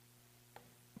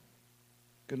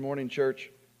Good morning,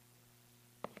 church.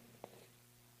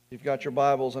 You've got your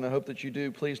Bibles, and I hope that you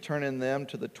do. Please turn in them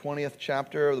to the 20th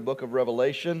chapter of the book of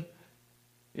Revelation.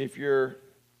 If you're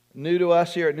new to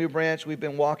us here at New Branch, we've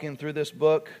been walking through this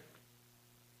book.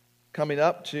 Coming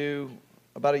up to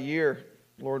about a year,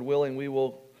 Lord willing, we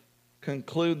will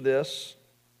conclude this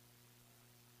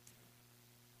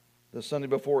the Sunday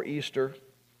before Easter.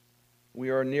 We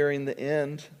are nearing the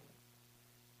end.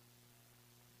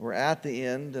 We're at the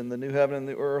end, and the new heaven and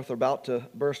the earth are about to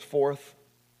burst forth.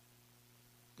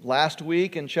 Last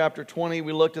week in chapter 20,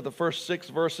 we looked at the first 6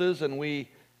 verses, and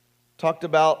we talked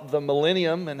about the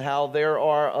millennium and how there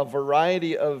are a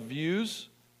variety of views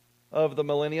of the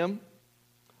millennium.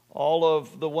 All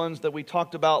of the ones that we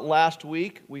talked about last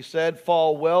week, we said,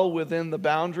 fall well within the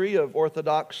boundary of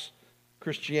Orthodox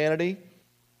Christianity.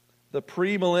 The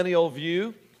premillennial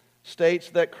view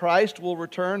states that Christ will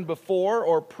return before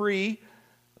or pre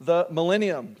the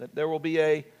millennium, that there will be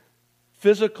a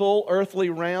physical earthly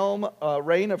realm,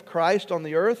 reign of Christ on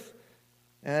the earth,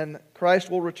 and Christ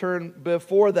will return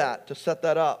before that to set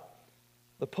that up.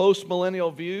 The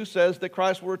postmillennial view says that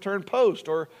Christ will return post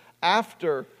or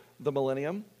after the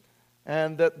millennium,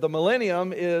 and that the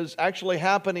millennium is actually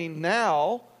happening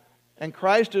now, and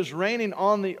Christ is reigning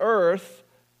on the earth,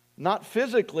 not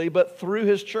physically, but through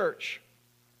His church.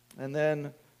 And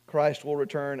then Christ will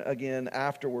return again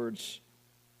afterwards.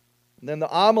 And then the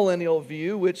amillennial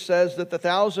view, which says that the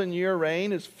 1,000-year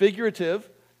reign is figurative,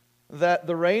 that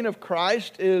the reign of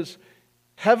Christ is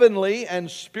heavenly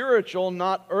and spiritual,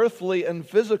 not earthly and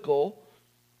physical,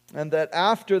 and that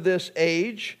after this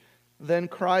age, then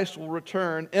Christ will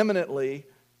return imminently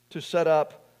to set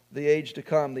up the age to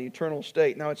come, the eternal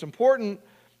state. Now, it's important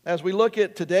as we look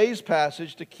at today's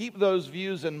passage to keep those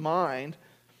views in mind,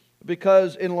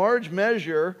 because in large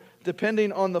measure,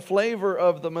 depending on the flavor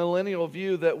of the millennial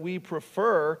view that we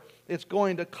prefer, it's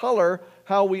going to color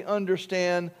how we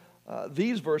understand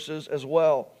these verses as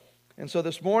well. And so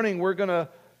this morning we're going to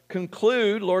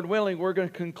conclude, Lord willing, we're going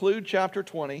to conclude chapter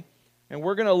 20, and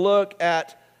we're going to look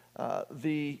at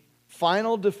the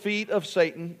final defeat of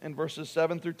Satan in verses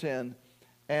 7 through 10,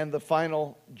 and the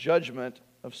final judgment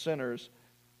of sinners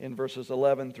in verses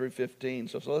 11 through 15.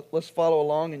 So let's follow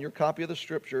along in your copy of the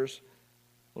Scriptures.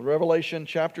 Revelation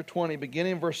chapter 20,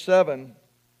 beginning in verse 7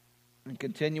 and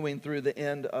continuing through the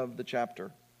end of the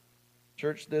chapter.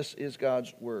 Church, this is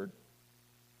God's Word.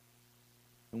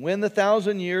 And when the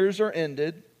 1,000 years are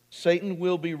ended, Satan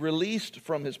will be released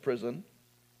from his prison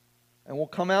and will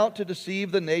come out to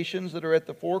deceive the nations that are at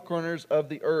the four corners of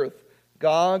the earth,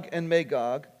 Gog and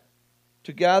Magog,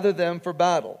 to gather them for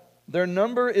battle. Their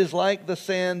number is like the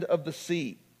sand of the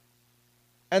sea.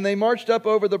 And they marched up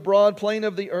over the broad plain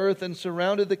of the earth and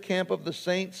surrounded the camp of the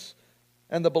saints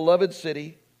and the beloved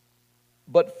city.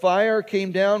 But fire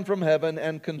came down from heaven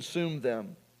and consumed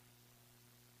them.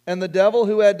 And the devil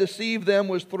who had deceived them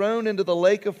was thrown into the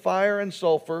lake of fire and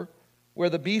sulfur, where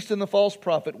the beast and the false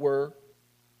prophet were,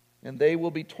 and they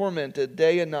will be tormented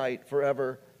day and night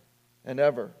forever and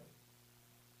ever.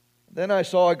 Then I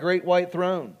saw a great white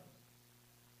throne,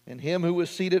 and him who was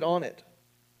seated on it.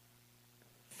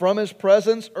 From his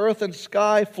presence, earth and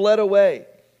sky fled away,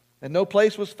 and no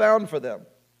place was found for them.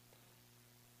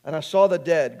 And I saw the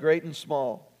dead, great and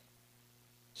small,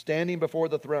 standing before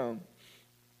the throne,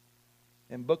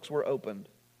 and books were opened.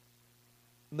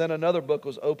 And then another book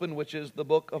was opened, which is the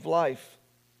book of life.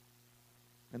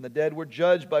 And the dead were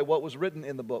judged by what was written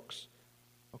in the books,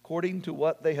 according to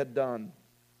what they had done.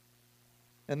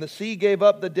 And the sea gave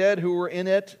up the dead who were in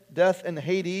it. Death and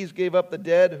Hades gave up the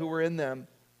dead who were in them.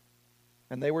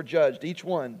 And they were judged, each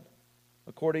one,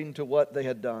 according to what they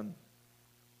had done.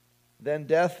 Then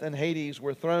death and Hades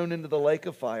were thrown into the lake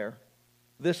of fire.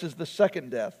 This is the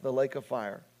second death, the lake of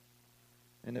fire.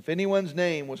 And if anyone's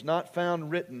name was not found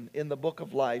written in the book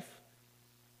of life,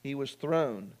 he was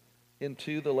thrown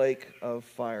into the lake of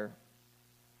fire.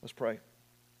 Let's pray.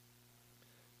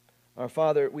 Our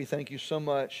Father, we thank you so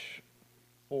much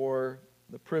for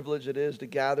the privilege it is to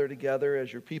gather together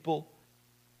as your people,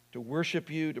 to worship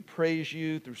you, to praise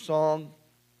you through song,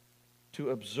 to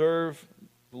observe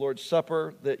the Lord's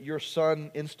Supper that your Son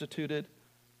instituted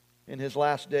in his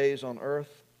last days on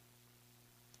earth.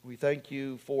 We thank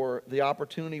you for the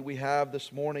opportunity we have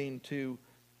this morning to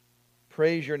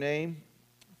praise your name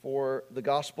for the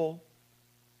gospel.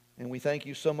 And we thank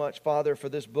you so much, Father, for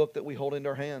this book that we hold in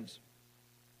our hands.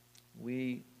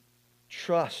 We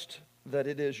trust that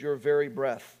it is your very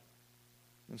breath.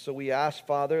 And so we ask,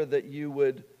 Father, that you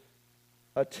would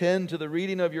attend to the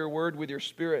reading of your word with your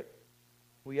Spirit.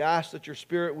 We ask that your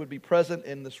Spirit would be present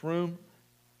in this room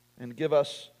and give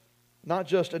us not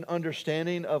just an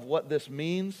understanding of what this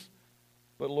means,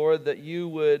 but Lord, that you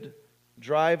would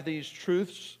drive these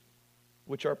truths,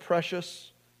 which are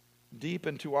precious, deep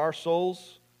into our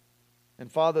souls,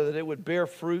 and Father, that it would bear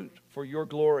fruit for your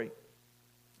glory.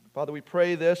 Father, we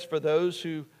pray this for those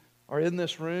who are in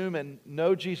this room and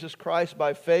know Jesus Christ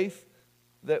by faith,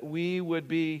 that we would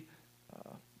be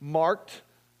marked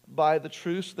by the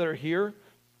truths that are here,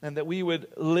 and that we would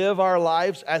live our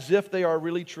lives as if they are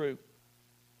really true.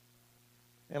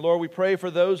 And Lord, we pray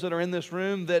for those that are in this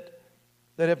room that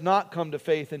have not come to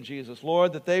faith in Jesus.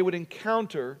 Lord, that they would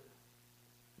encounter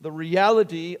the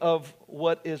reality of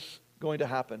what is going to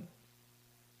happen.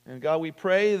 And God, we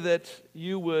pray that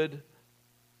you would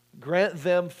grant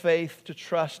them faith to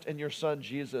trust in your Son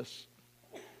Jesus,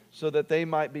 so that they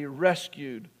might be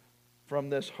rescued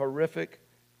from this horrific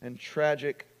and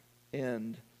tragic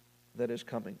end that is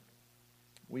coming.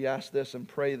 We ask this and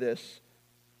pray this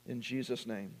in Jesus'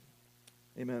 name.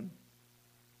 Amen.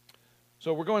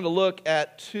 So we're going to look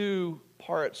at two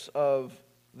parts of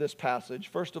this passage.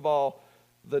 First of all,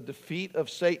 the defeat of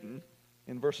Satan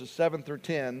in verses 7 through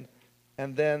 10,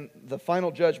 and then the final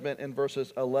judgment in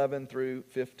verses 11 through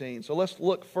 15. So let's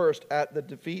look first at the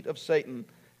defeat of Satan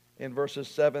in verses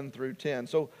 7 through 10.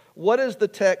 So what does the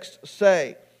text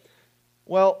say?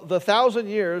 Well, the 1,000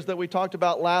 years that we talked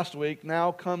about last week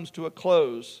now comes to a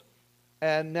close,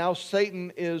 and now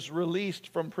Satan is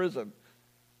released from prison.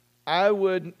 I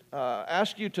would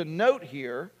ask you to note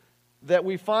here that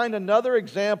we find another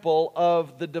example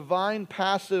of the divine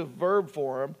passive verb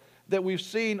form that we've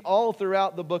seen all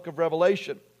throughout the book of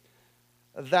Revelation.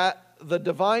 That the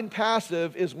divine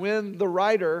passive is when the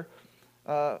writer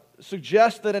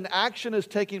suggests that an action is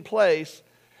taking place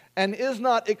and is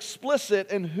not explicit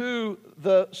in who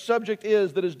the subject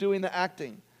is that is doing the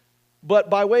acting. But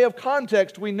by way of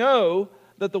context, we know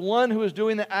that the one who is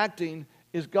doing the acting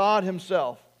is God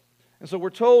himself. And so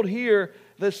we're told here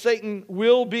that Satan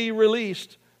will be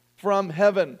released from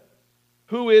heaven.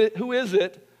 Who is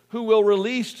it who will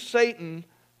release Satan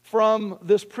from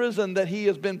this prison that he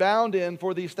has been bound in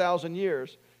for these 1,000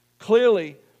 years?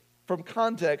 Clearly, from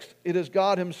context, it is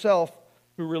God himself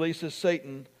who releases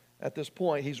Satan at this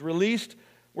point. He's released,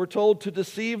 we're told, to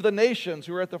deceive the nations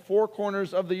who are at the four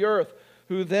corners of the earth,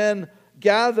 who then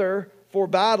gather for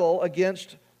battle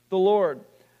against the Lord.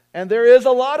 And there is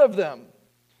a lot of them.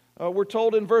 We're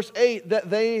told in verse 8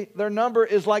 that their number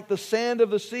is like the sand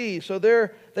of the sea. So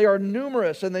they are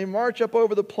numerous, and they march up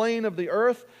over the plain of the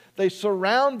earth. They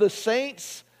surround the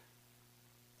saints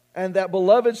and that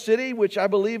beloved city, which I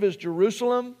believe is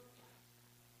Jerusalem.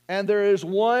 And there is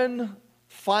one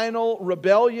final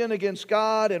rebellion against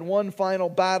God and one final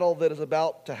battle that is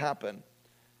about to happen.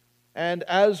 And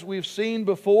as we've seen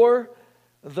before,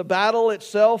 the battle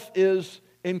itself is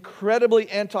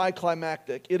incredibly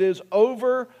anticlimactic. It is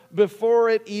over before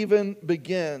it even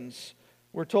begins.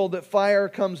 We're told that fire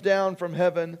comes down from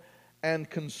heaven and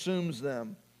consumes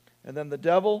them. And then the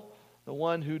devil, the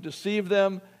one who deceived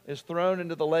them, is thrown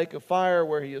into the lake of fire,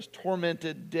 where he is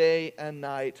tormented day and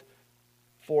night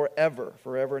forever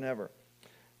and ever.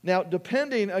 Now,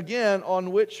 depending again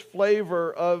on which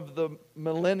flavor of the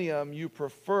millennium you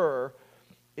prefer,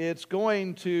 it's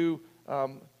going to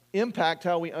impact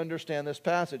how we understand this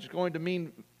passage. It's going to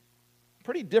mean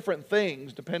pretty different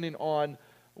things depending on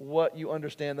what you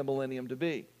understand the millennium to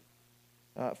be.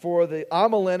 For the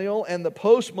amillennial and the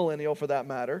postmillennial, for that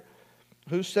matter,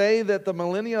 who say that the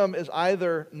millennium is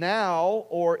either now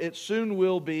or it soon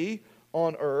will be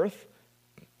on earth,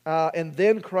 and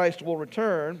then Christ will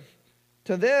return,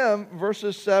 to them,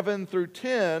 verses 7 through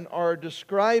 10 are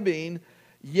describing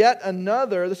yet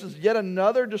another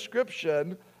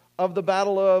description of the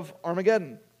Battle of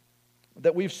Armageddon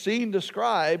that we've seen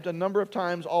described a number of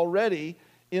times already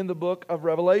in the book of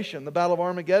Revelation. The Battle of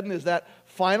Armageddon is that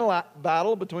final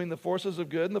battle between the forces of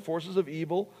good and the forces of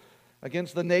evil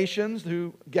against the nations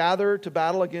who gather to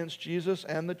battle against Jesus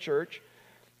and the church.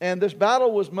 And this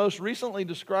battle was most recently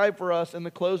described for us in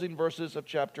the closing verses of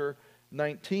chapter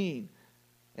 19.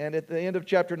 And at the end of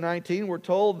chapter 19, we're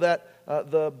told that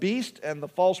the beast and the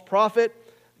false prophet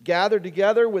gathered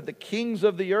together with the kings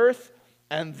of the earth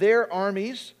and their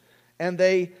armies, and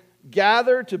they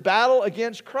gather to battle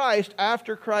against Christ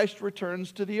after Christ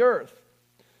returns to the earth.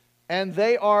 And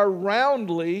they are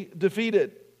roundly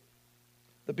defeated.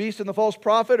 The beast and the false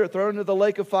prophet are thrown into the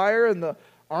lake of fire, and the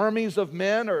armies of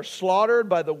men are slaughtered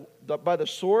by the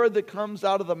sword that comes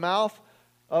out of the mouth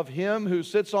of him who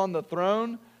sits on the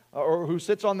throne, or who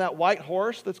sits on that white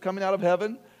horse that's coming out of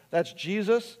heaven. That's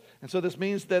Jesus. And so this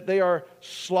means that they are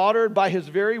slaughtered by his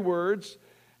very words.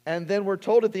 And then we're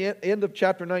told at the end of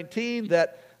chapter 19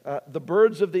 that the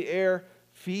birds of the air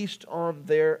feast on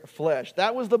their flesh.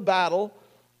 That was the battle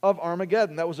of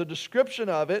Armageddon. That was a description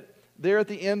of it there at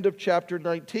the end of chapter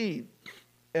 19.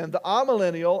 And the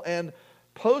amillennial and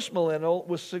postmillennial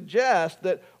would suggest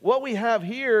that what we have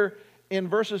here in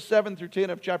verses 7 through 10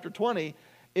 of chapter 20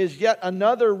 is yet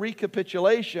another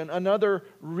recapitulation, another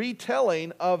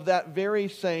retelling of that very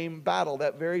same battle,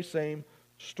 that very same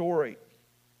story.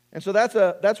 And so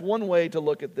that's one way to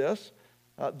look at this.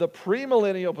 The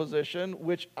premillennial position,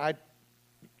 which I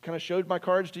kind of showed my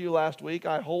cards to you last week,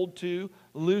 I hold to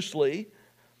loosely.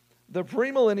 The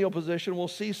premillennial position will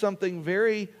see something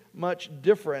very much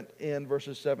different in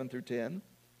verses 7 through 10.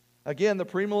 Again, the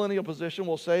premillennial position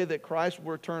will say that Christ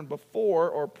will return before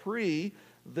or pre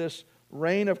this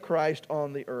reign of Christ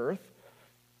on the earth.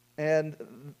 And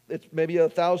it's maybe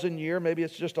 1,000 year, maybe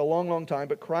it's just a long, long time,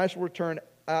 but Christ will return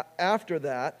after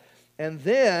that. And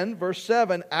then, verse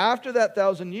 7, after that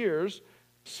 1,000 years,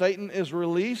 Satan is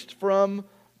released from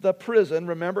the prison.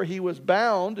 Remember, he was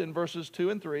bound in verses 2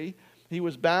 and 3. He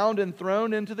was bound and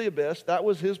thrown into the abyss. That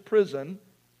was his prison.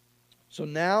 So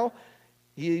now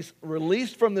he's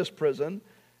released from this prison.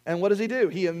 And what does he do?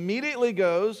 He immediately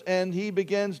goes and he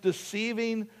begins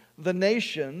deceiving the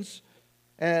nations.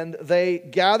 And they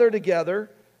gather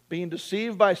together, being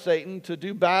deceived by Satan, to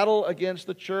do battle against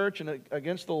the church and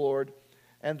against the Lord.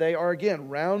 And they are again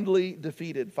roundly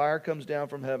defeated. Fire comes down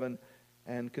from heaven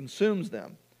and consumes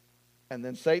them. And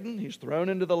then Satan, he's thrown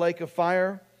into the lake of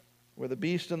fire, where the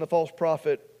beast and the false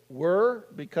prophet were,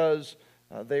 because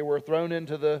they were thrown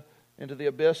into the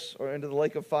abyss or into the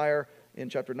lake of fire in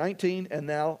chapter 19. And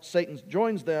now Satan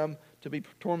joins them to be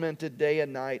tormented day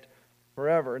and night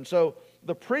forever. And so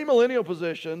the premillennial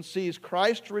position sees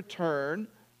Christ's return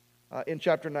in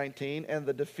chapter 19 and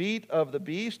the defeat of the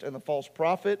beast and the false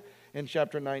prophet in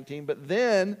chapter 19. But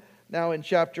then, now in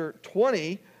chapter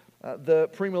 20, the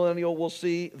premillennial will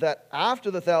see that after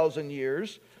the 1,000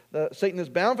 years, Satan is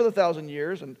bound for the 1,000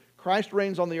 years and Christ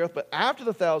reigns on the earth. But after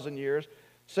the 1,000 years,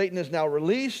 Satan is now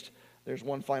released. There's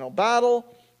one final battle.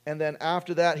 And then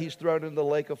after that, he's thrown into the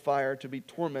lake of fire to be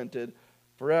tormented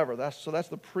forever. That's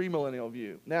the premillennial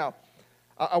view. Now,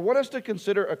 I want us to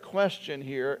consider a question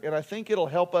here, and I think it'll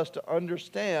help us to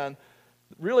understand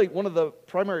really one of the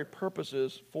primary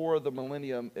purposes for the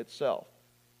millennium itself.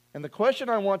 And the question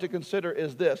I want to consider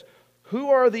is this: who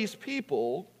are these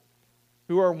people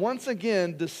who are once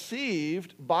again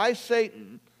deceived by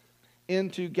Satan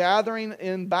into gathering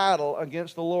in battle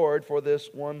against the Lord for this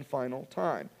one final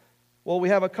time? Well, we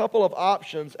have a couple of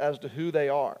options as to who they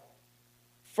are.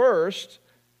 First,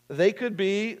 they could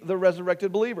be the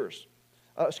resurrected believers.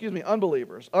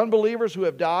 Unbelievers. Unbelievers who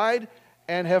have died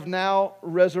and have now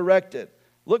resurrected.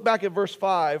 Look back at verse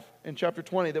 5 in chapter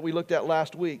 20 that we looked at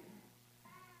last week.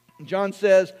 John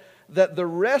says that the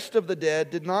rest of the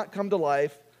dead did not come to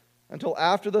life until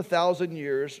after the 1,000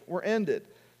 years were ended.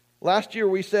 Last year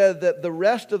we said that the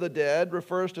rest of the dead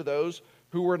refers to those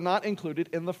who were not included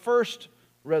in the first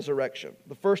resurrection.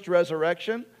 The first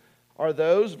resurrection are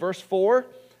those, verse 4,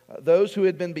 those who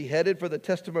had been beheaded for the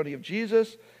testimony of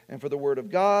Jesus and for the word of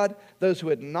God, those who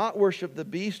had not worshipped the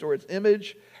beast or its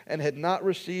image and had not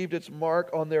received its mark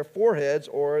on their foreheads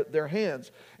or their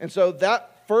hands. And so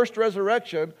that first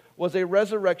resurrection was a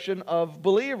resurrection of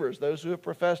believers, those who have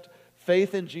professed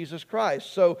faith in Jesus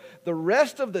Christ. So the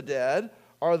rest of the dead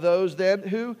are those then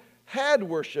who had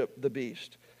worshipped the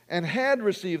beast and had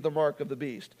received the mark of the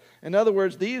beast. In other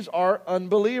words, these are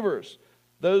unbelievers,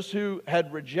 those who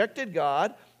had rejected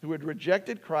God, who had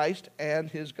rejected Christ and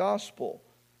his gospel.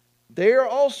 They are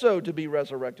also to be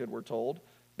resurrected, we're told,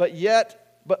 but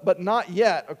not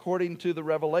yet according to the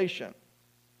revelation.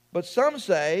 But some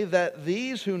say that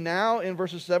these who now in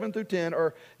verses 7 through 10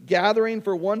 are gathering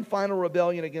for one final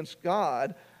rebellion against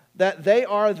God, that they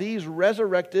are these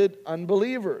resurrected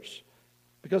unbelievers.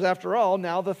 Because after all,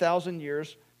 now the 1,000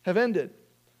 years have ended.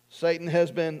 Satan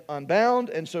has been unbound,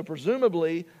 and so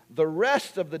presumably the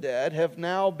rest of the dead have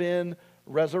now been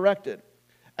resurrected.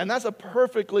 And that's a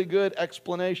perfectly good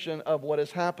explanation of what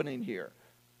is happening here.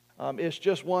 It's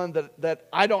just one that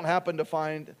I don't happen to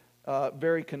find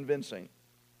very convincing.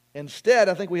 Instead,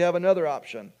 I think we have another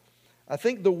option. I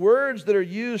think the words that are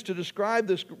used to describe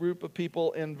this group of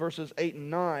people in verses 8 and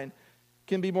 9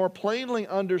 can be more plainly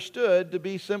understood to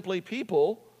be simply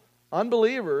people,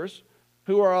 unbelievers,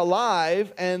 who are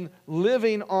alive and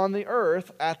living on the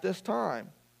earth at this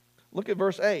time. Look at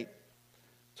verse 8.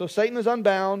 So Satan is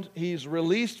unbound. He's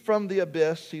released from the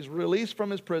abyss. He's released from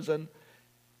his prison.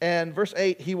 And verse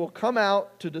 8, he will come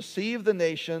out to deceive the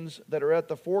nations that are at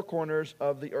the four corners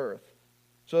of the earth.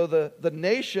 So the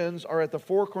nations are at the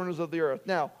four corners of the earth.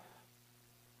 Now,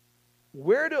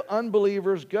 where do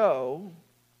unbelievers go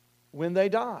when they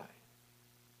die?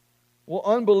 Well,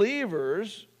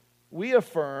 unbelievers we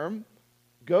affirm,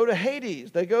 go to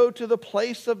Hades. They go to the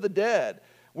place of the dead,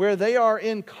 where they are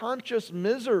in conscious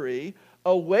misery,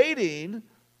 awaiting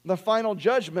the final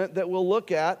judgment that we'll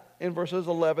look at in verses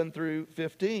 11 through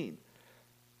 15.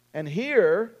 And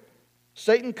here,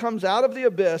 Satan comes out of the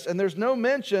abyss, and there's no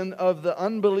mention of the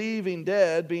unbelieving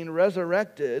dead being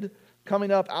resurrected,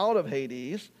 coming up out of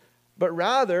Hades, but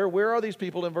rather, where are these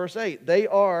people in verse 8? They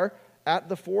are at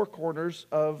the four corners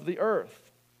of the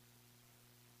earth.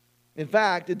 In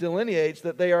fact, it delineates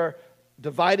that they are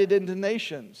divided into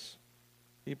nations.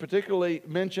 He particularly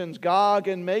mentions Gog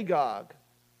and Magog.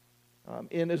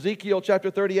 In Ezekiel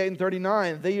chapter 38 and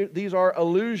 39, these are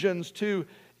allusions to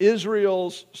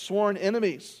Israel's sworn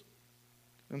enemies.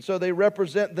 And so they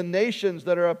represent the nations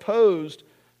that are opposed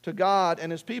to God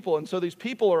and His people. And so these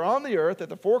people are on the earth, at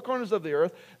the four corners of the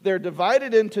earth. They're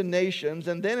divided into nations.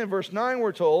 And then in verse 9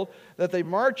 we're told that they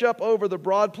march up over the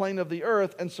broad plain of the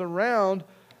earth and surround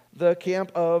the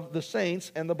camp of the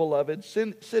saints and the beloved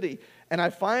city. And I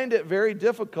find it very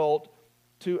difficult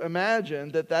to imagine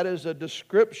that that is a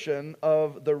description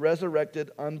of the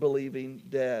resurrected unbelieving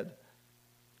dead.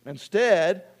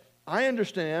 Instead, I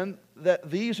understand that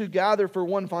these who gather for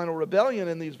one final rebellion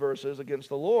in these verses against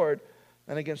the Lord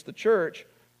and against the church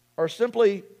are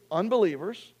simply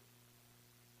unbelievers,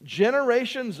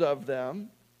 generations of them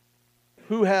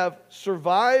who have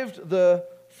survived the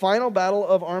final battle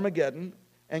of Armageddon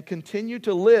and continue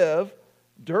to live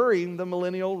during the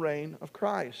millennial reign of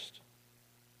Christ.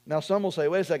 Now some will say,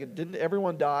 wait a second, didn't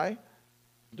everyone die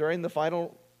during the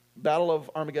final battle of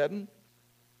Armageddon?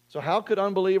 So how could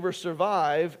unbelievers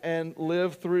survive and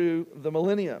live through the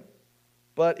millennium?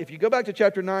 But if you go back to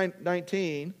chapter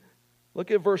 19,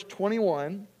 look at verse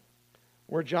 21,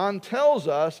 where John tells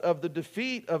us of the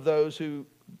defeat of those who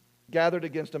gathered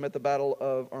against him at the battle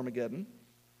of Armageddon.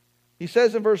 He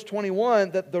says in verse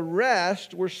 21 that the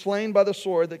rest were slain by the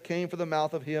sword that came from the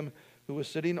mouth of him who was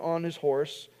sitting on his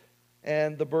horse,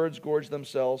 and the birds gorged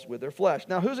themselves with their flesh.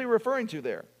 Now, who's he referring to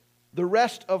there? The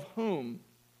rest of whom?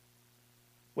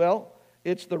 Well,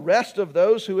 it's the rest of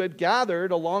those who had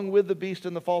gathered along with the beast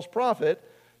and the false prophet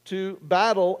to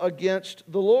battle against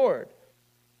the Lord.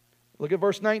 Look at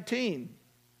verse 19.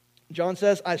 John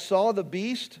says, I saw the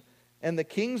beast and the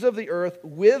kings of the earth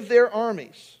with their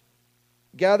armies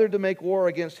gathered to make war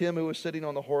against him who was sitting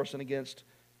on the horse and against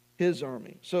his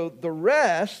army. So the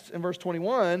rest, in verse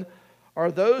 21,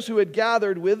 are those who had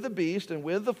gathered with the beast and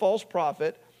with the false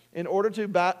prophet in order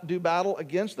to do battle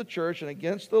against the church and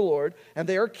against the Lord, and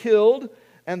they are killed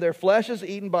and their flesh is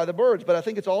eaten by the birds. But I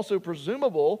think it's also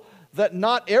presumable that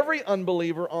not every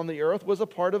unbeliever on the earth was a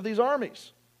part of these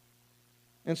armies.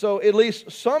 And so at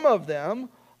least some of them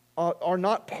are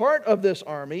not part of this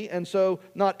army, and so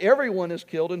not everyone is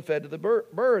killed and fed to the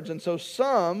birds. And so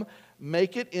some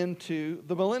make it into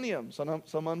the millennium,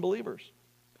 some unbelievers.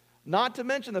 Not to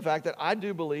mention the fact that I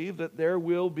do believe that there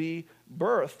will be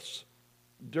births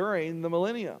during the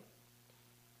millennium.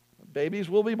 Babies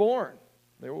will be born.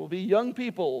 There will be young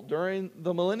people during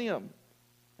the millennium.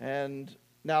 And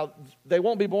now, they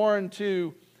won't be born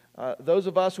to those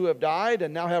of us who have died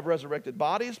and now have resurrected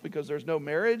bodies, because there's no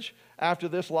marriage after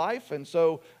this life. And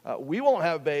so we won't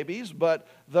have babies, but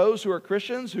those who are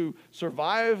Christians who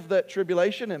survive that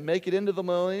tribulation and make it into the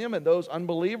millennium, and those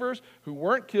unbelievers who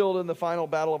weren't killed in the final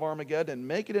battle of Armageddon and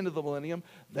make it into the millennium,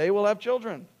 they will have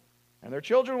children. And their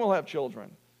children will have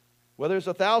children. Whether it's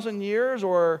 1,000 years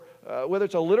or whether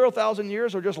it's a literal 1,000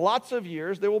 years or just lots of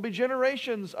years, there will be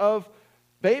generations of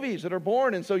babies that are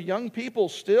born. And so young people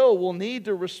still will need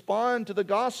to respond to the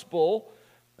gospel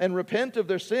and repent of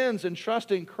their sins and trust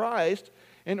in Christ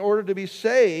in order to be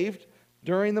saved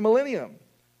during the millennium.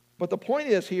 But the point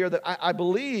is here that I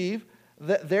believe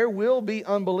that there will be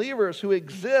unbelievers who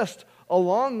exist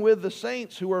along with the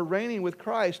saints who are reigning with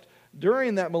Christ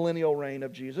during that millennial reign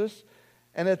of Jesus.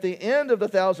 And at the end of the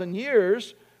 1,000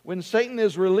 years, when Satan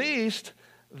is released,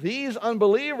 these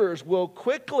unbelievers will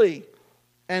quickly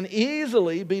and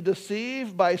easily be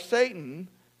deceived by Satan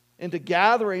into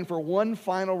gathering for one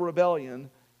final rebellion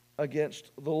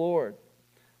against the Lord.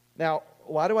 Now,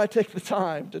 why do I take the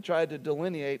time to try to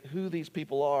delineate who these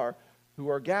people are who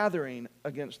are gathering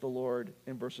against the Lord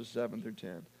in verses 7 through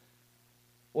 10?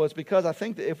 Well, it's because I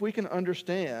think that if we can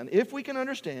understand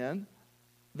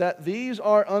that these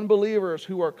are unbelievers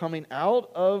who are coming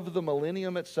out of the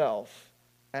millennium itself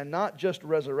and not just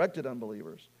resurrected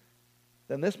unbelievers,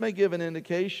 then this may give an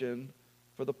indication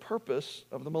for the purpose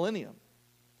of the millennium.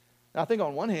 Now, I think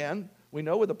on one hand, we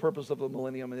know what the purpose of the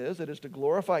millennium is. It is to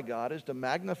glorify God, is to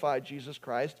magnify Jesus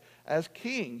Christ as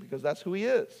King, because that's who He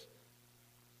is.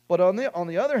 But on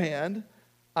the other hand,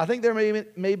 I think there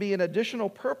may be an additional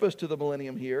purpose to the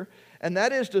millennium here, and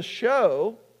that is to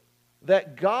show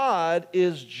that God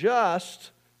is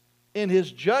just in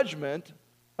His judgment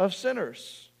of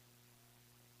sinners.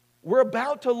 We're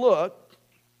about to look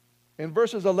in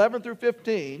verses 11 through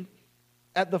 15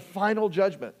 at the final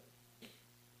judgment.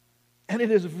 And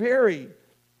it is very,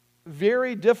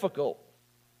 very difficult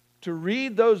to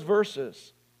read those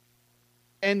verses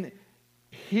and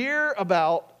hear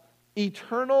about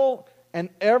eternal and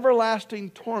everlasting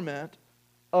torment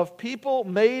of people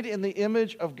made in the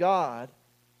image of God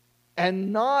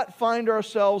and not find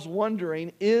ourselves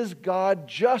wondering, is God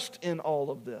just in all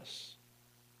of this?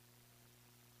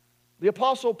 The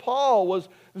Apostle Paul was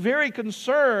very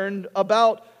concerned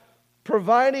about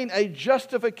providing a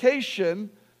justification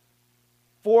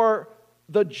for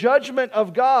the judgment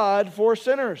of God for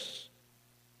sinners.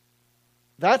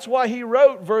 That's why he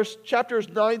wrote chapters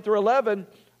 9 through 11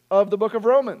 of the book of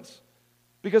Romans,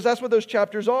 because that's what those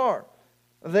chapters are.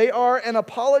 They are an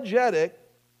apologetic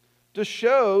to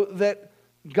show that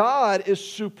God is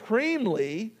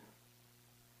supremely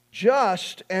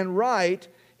just and right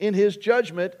in His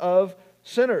judgment of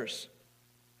sinners.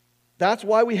 That's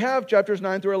why we have chapters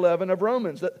 9 through 11 of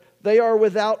Romans, that they are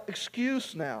without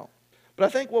excuse now. But I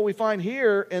think what we find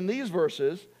here in these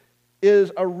verses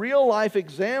is a real-life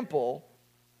example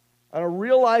and a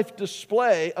real-life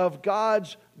display of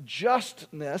God's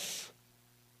justness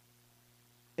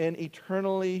in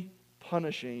eternally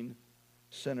punishing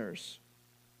sinners.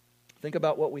 Think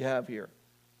about what we have here.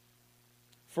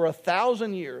 For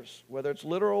 1,000 years, whether it's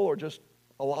literal or just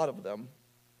a lot of them,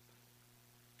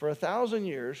 for 1,000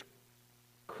 years,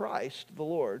 Christ, the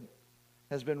Lord,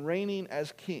 has been reigning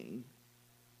as king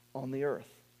on the earth.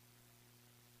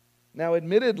 Now,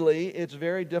 admittedly, it's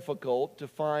very difficult to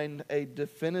find a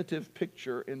definitive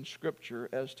picture in Scripture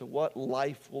as to what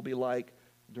life will be like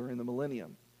during the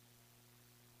millennium,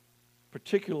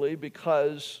 particularly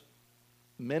because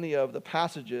many of the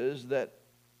passages that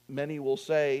many will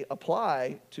say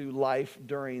apply to life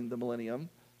during the millennium,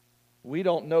 we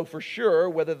don't know for sure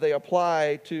whether they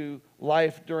apply to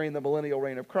life during the millennial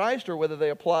reign of Christ or whether they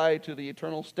apply to the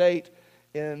eternal state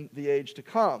in the age to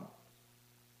come.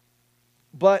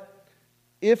 But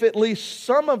if at least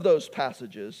some of those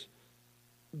passages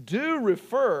do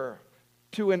refer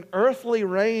to an earthly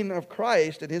reign of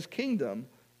Christ and His kingdom,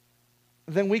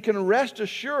 then we can rest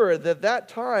assured that that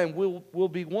time will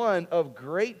be one of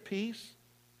great peace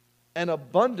and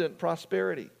abundant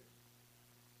prosperity.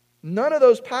 None of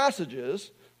those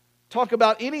passages talk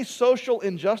about any social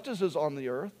injustices on the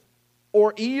earth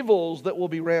or evils that will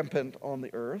be rampant on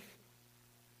the earth.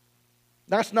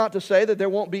 That's not to say that there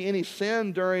won't be any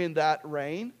sin during that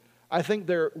reign. I think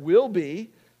there will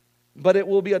be, but it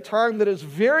will be a time that is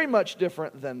very much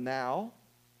different than now.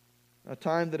 A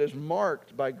time that is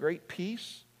marked by great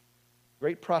peace,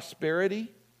 great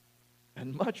prosperity,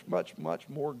 and much, much, much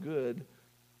more good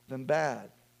than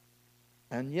bad.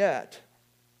 And yet,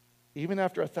 even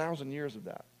after 1,000 years of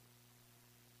that,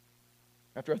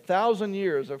 after 1,000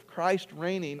 years of Christ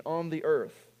reigning on the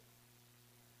earth,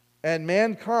 and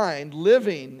mankind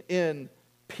living in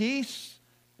peace,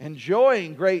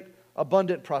 enjoying great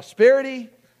abundant prosperity,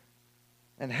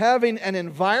 and having an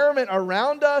environment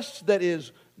around us that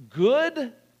is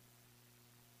good,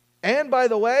 and by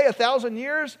the way, 1,000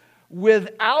 years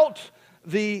without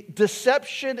the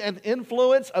deception and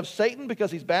influence of Satan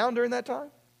because he's bound during that time.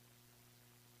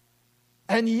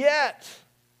 And yet,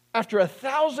 after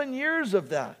 1,000 years of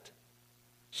that,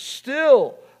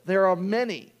 still there are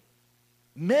many.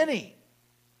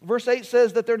 Verse 8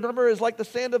 says that their number is like the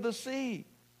sand of the sea,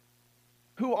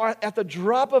 who are at the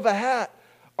drop of a hat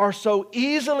are so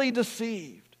easily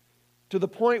deceived to the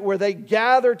point where they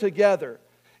gather together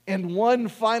in one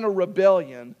final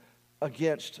rebellion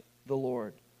against the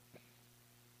Lord.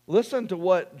 Listen to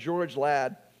what George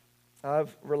Ladd,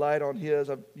 I've relied on his,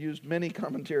 I've used many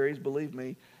commentaries, believe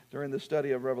me, during the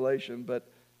study of Revelation, but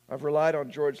I've relied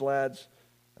on George Ladd's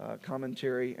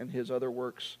commentary and his other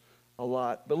works a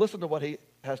lot. But listen to what he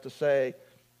has to say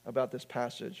about this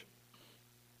passage.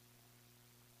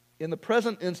 In the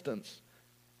present instance,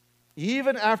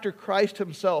 even after Christ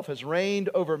Himself has reigned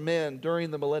over men during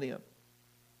the millennium,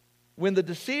 when the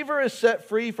deceiver is set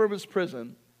free from his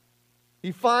prison,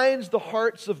 he finds the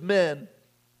hearts of men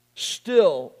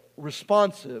still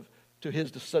responsive to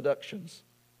his seductions.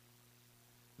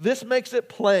 This makes it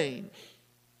plain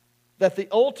that the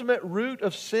ultimate root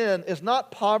of sin is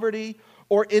not poverty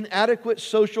or inadequate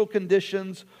social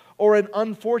conditions or an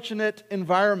unfortunate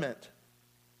environment.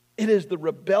 It is the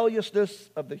rebelliousness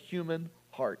of the human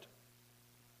heart.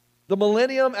 The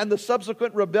millennium and the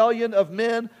subsequent rebellion of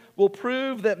men will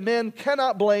prove that men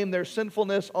cannot blame their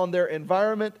sinfulness on their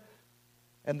environment,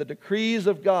 and the decrees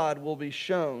of God will be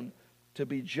shown to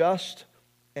be just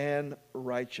and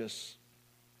righteous.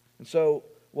 And so,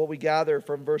 what we gather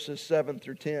from verses 7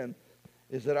 through 10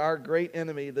 is that our great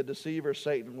enemy, the deceiver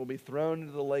Satan, will be thrown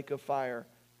into the lake of fire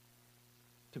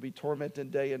to be tormented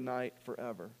day and night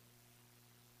forever.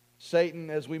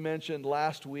 Satan, as we mentioned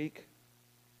last week,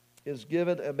 is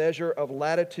given a measure of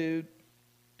latitude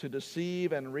to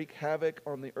deceive and wreak havoc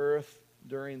on the earth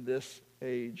during this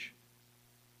age.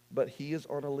 But he is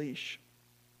on a leash.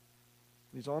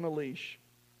 He's on a leash.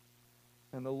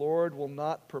 And the Lord will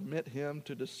not permit him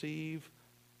to deceive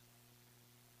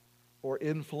or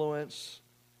influence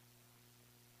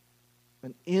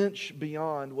an inch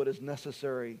beyond what is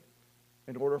necessary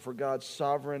in order for God's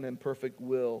sovereign and perfect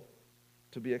will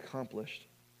to be accomplished.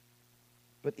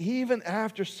 But even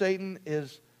after Satan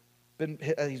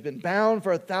he's been bound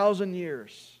for 1,000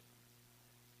 years,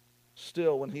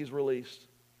 still when he's released,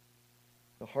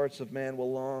 the hearts of man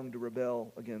will long to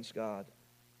rebel against God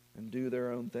and do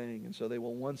their own thing. And so they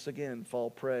will once again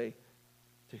fall prey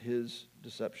to his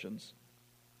deceptions.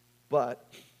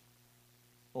 But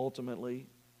ultimately,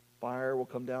 fire will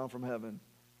come down from heaven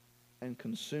and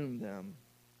consume them,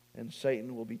 and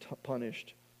Satan will be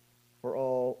punished for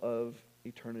all of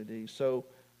eternity. So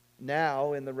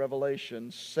now in the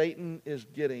Revelation, Satan is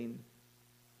getting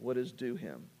what is due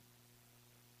him.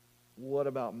 What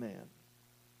about man?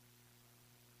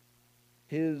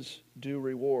 His due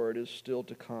reward is still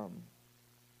to come.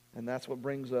 And that's what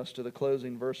brings us to the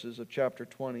closing verses of chapter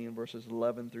 20 and verses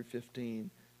 11 through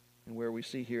 15, and where we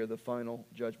see here the final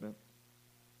judgment.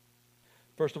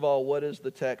 First of all, what does the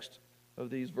text of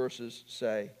these verses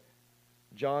say?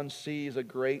 John sees a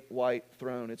great white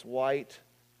throne. It's white,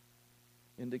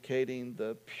 indicating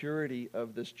the purity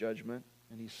of this judgment.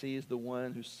 And he sees the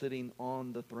one who's sitting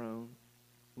on the throne,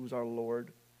 who's our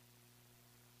Lord.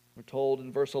 We're told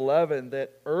in verse 11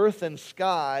 that earth and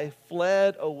sky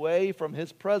fled away from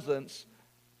his presence,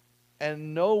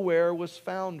 and nowhere was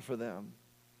found for them.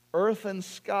 Earth and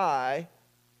sky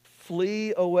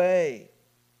flee away,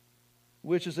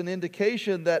 which is an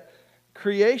indication that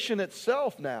creation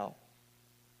itself now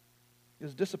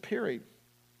is disappearing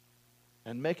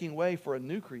and making way for a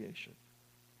new creation.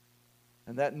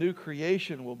 And that new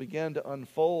creation will begin to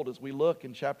unfold as we look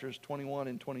in chapters 21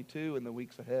 and 22 in the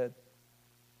weeks ahead.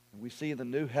 And we see the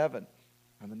new heaven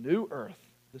and the new earth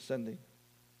descending.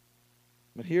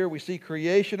 But here we see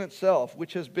creation itself,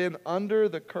 which has been under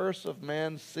the curse of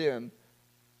man's sin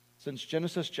since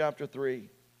Genesis chapter 3,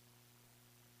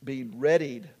 being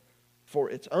readied for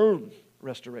its own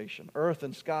restoration. Earth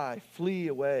and sky flee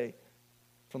away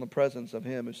from the presence of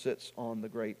him who sits on the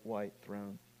great white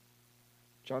throne.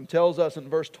 John tells us in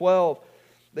verse 12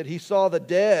 that he saw the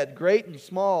dead, great and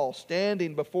small,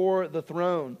 standing before the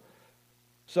throne.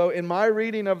 So in my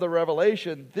reading of the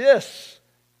Revelation, this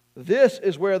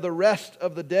is where the rest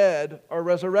of the dead are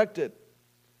resurrected.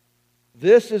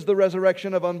 This is the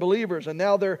resurrection of unbelievers. And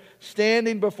now they're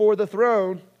standing before the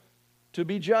throne to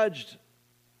be judged.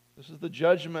 This is the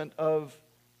judgment of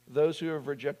those who have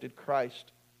rejected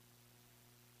Christ.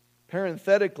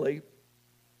 Parenthetically,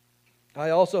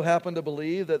 I also happen to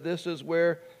believe that this is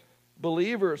where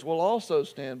believers will also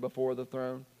stand before the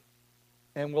throne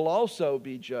and will also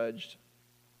be judged.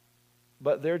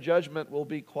 But their judgment will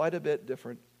be quite a bit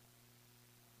different.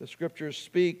 The Scriptures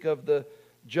speak of the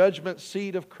judgment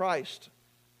seat of Christ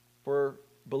for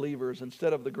believers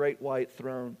instead of the great white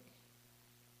throne.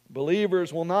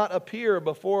 Believers will not appear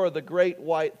before the great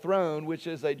white throne, which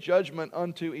is a judgment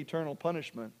unto eternal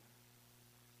punishment.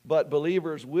 But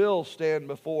believers will stand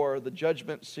before the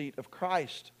judgment seat of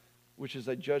Christ, which is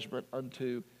a judgment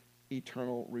unto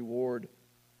eternal reward.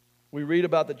 We read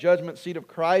about the judgment seat of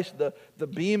Christ, the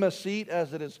bema seat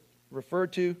as it is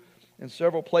referred to in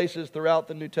several places throughout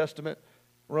the New Testament.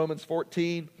 Romans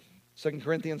 14, 2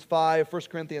 Corinthians 5, 1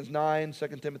 Corinthians 9, 2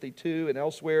 Timothy 2, and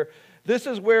elsewhere. This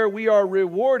is where we are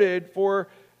rewarded for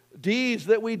deeds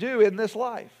that we do in this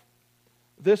life.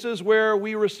 This is where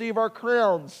we receive our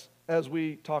crowns, as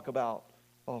we talk about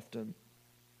often.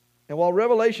 And while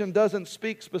Revelation doesn't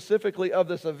speak specifically of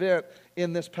this event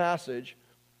in this passage,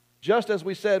 just as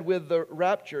we said with the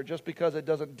rapture, just because it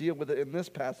doesn't deal with it in this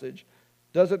passage,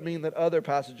 doesn't mean that other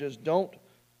passages don't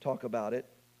talk about it.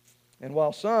 And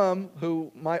while some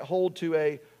who might hold to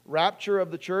a rapture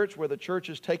of the church, where the church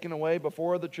is taken away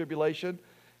before the tribulation,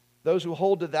 those who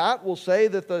hold to that will say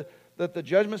that the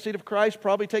judgment seat of Christ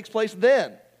probably takes place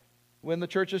then, when the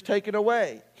church is taken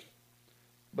away.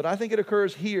 But I think it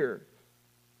occurs here,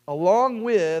 along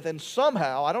with, and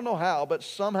somehow, I don't know how, but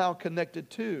somehow connected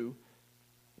to,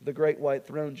 the great white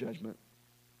throne judgment.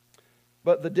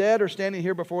 But the dead are standing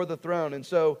here before the throne. And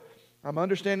so I'm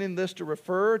understanding this to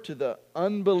refer to the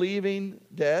unbelieving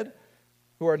dead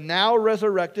who are now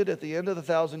resurrected at the end of the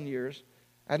 1,000 years.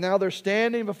 And now they're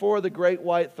standing before the great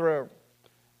white throne.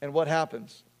 And what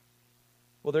happens?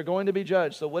 Well, they're going to be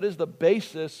judged. So what is the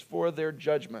basis for their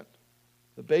judgment?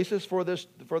 The basis for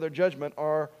their judgment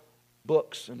are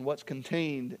books and what's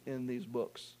contained in these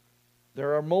books.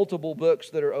 There are multiple books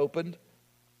that are opened.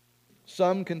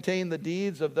 Some contain the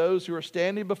deeds of those who are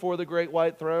standing before the great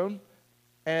white throne.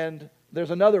 And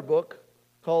there's another book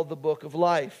called the Book of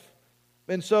Life.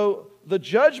 And so the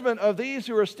judgment of these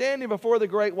who are standing before the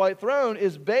great white throne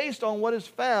is based on what is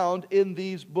found in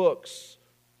these books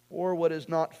or what is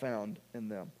not found in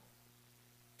them.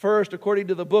 First, according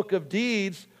to the Book of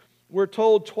Deeds, we're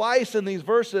told twice in these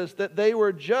verses that they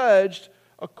were judged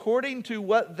according to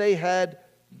what they had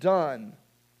done.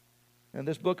 And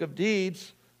this Book of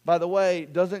Deeds, by the way,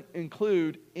 doesn't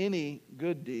include any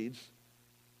good deeds.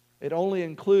 It only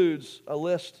includes a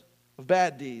list of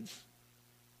bad deeds.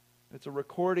 It's a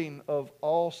recording of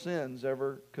all sins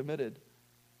ever committed.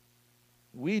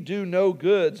 We do no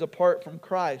goods apart from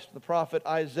Christ. The prophet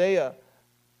Isaiah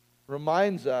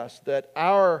reminds us that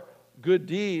our good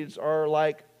deeds are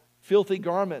like filthy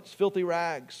garments, filthy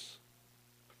rags.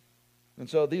 And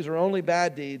so these are only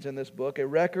bad deeds in this book, a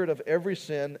record of every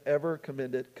sin ever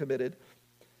committed.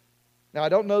 Now, I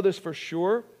don't know this for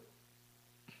sure,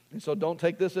 and so don't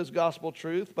take this as gospel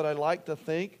truth, but I like to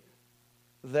think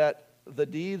that the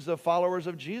deeds of followers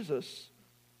of Jesus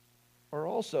are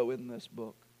also in this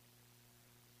book.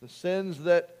 The sins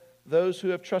that those who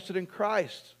have trusted in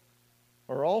Christ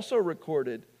are also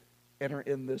recorded and are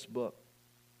in this book.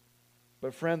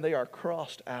 But friend, they are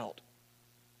crossed out.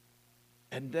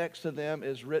 And next to them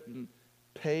is written,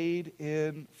 paid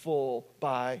in full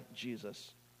by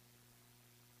Jesus.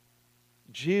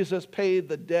 Jesus paid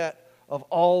the debt of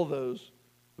all those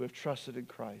who have trusted in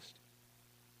Christ.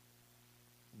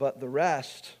 But the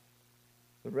rest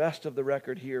of the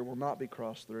record here will not be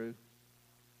crossed through.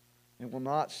 It will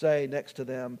not say next to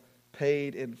them,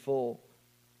 paid in full,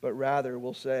 but rather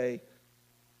will say,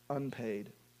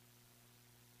 unpaid.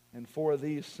 And for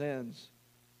these sins,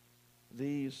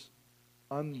 these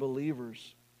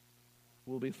unbelievers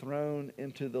will be thrown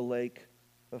into the lake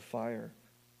of fire,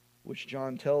 which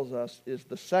John tells us is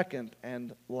the second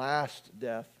and last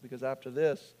death, because after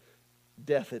this,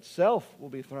 death itself will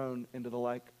be thrown into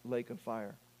the lake of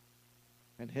fire.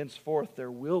 And henceforth,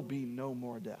 there will be no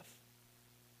more death.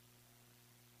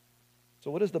 So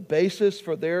what is the basis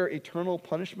for their eternal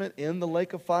punishment in the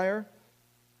lake of fire?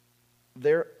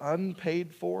 Their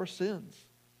unpaid for sins.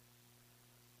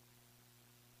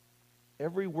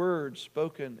 Every word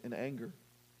spoken in anger.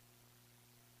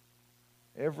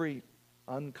 Every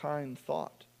unkind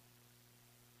thought.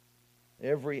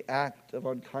 Every act of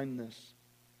unkindness.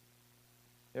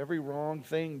 Every wrong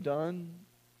thing done,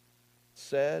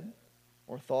 said,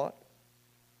 or thought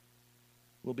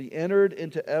will be entered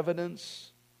into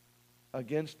evidence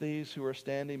against these who are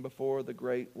standing before the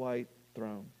great white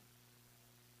throne.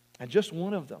 And just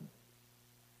one of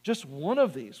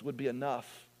these would be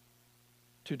enough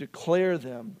to declare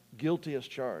them guilty as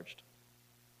charged.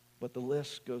 But the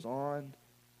list goes on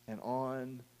and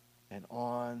on and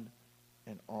on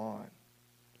and on.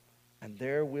 And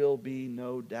there will be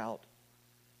no doubt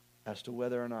as to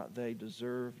whether or not they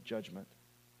deserve judgment.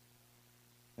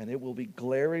 And it will be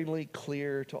glaringly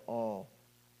clear to all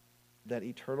that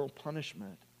eternal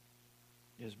punishment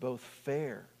is both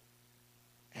fair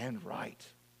and right.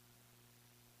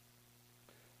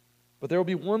 But there will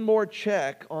be one more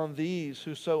check on these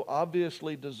who so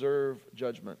obviously deserve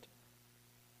judgment.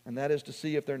 And that is to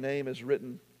see if their name is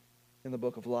written in the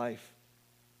book of life.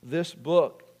 This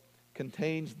book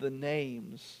contains the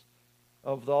names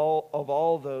of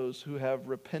all those who have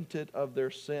repented of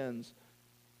their sins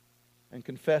and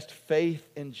confessed faith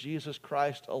in Jesus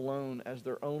Christ alone as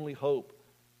their only hope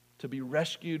to be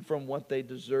rescued from what they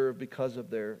deserve because of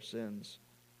their sins.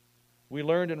 We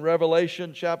learned in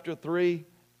Revelation chapter 3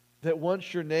 that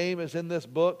once your name is in this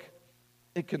book,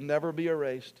 it can never be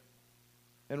erased.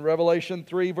 In Revelation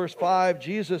 3 verse 5,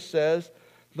 Jesus says,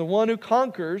 the one who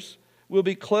conquers will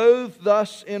be clothed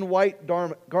thus in white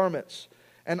garments,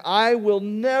 and I will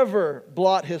never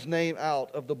blot his name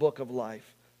out of the book of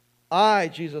life. I,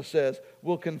 Jesus says,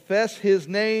 will confess his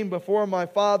name before my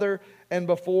Father and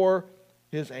before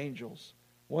his angels.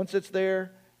 Once it's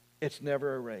there, it's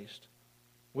never erased.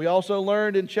 We also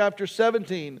learned in chapter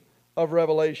 17 of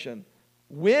Revelation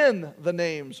when the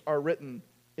names are written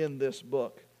in this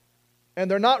book. And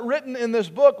they're not written in this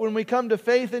book when we come to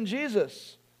faith in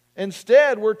Jesus.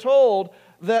 Instead, we're told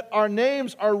that our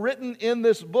names are written in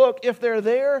this book. If they're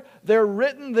there, they're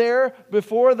written there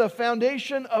before the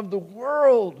foundation of the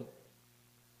world.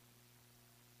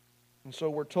 And so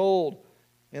we're told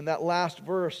in that last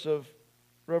verse of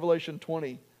Revelation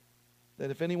 20 that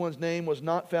if anyone's name was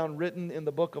not found written in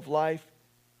the book of life,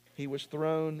 he was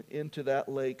thrown into that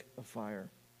lake of fire.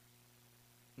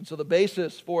 And so the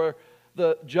basis for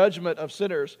the judgment of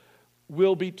sinners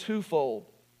will be twofold: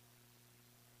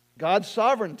 God's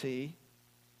sovereignty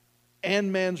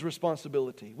and man's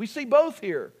responsibility. We see both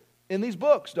here in these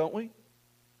books, don't we?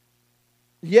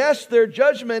 Yes, their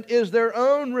judgment is their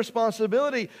own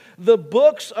responsibility. The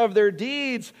books of their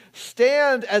deeds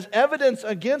stand as evidence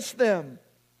against them.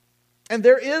 And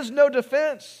there is no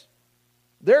defense.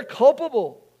 They're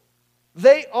culpable.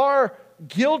 They are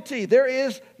guilty. There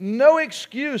is no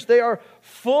excuse. They are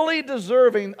fully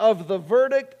deserving of the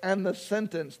verdict and the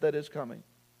sentence that is coming.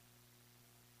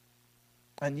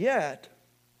 And yet,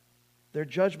 their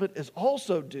judgment is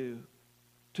also due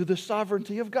to the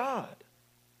sovereignty of God.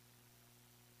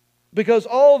 Because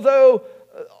although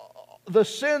the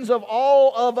sins of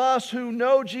all of us who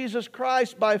know Jesus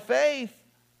Christ by faith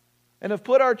and have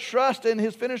put our trust in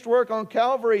His finished work on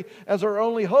Calvary as our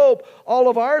only hope, all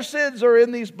of our sins are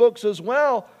in these books as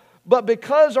well. But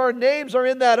because our names are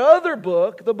in that other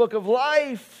book, the book of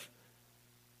life,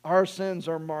 our sins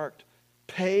are marked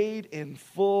paid in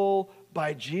full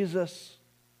by Jesus.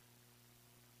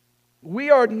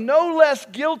 We are no less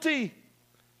guilty.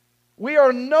 We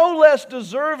are no less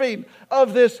deserving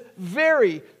of this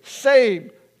very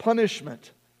same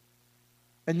punishment.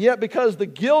 And yet, because the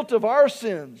guilt of our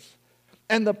sins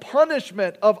and the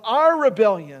punishment of our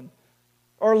rebellion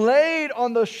are laid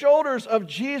on the shoulders of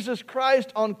Jesus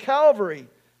Christ on Calvary,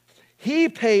 He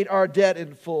paid our debt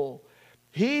in full.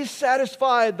 He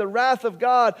satisfied the wrath of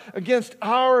God against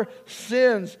our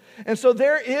sins. And so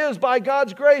there is, by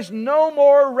God's grace, no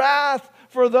more wrath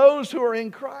for those who are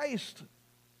in Christ.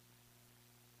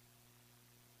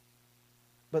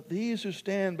 But these who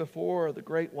stand before the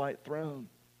great white throne,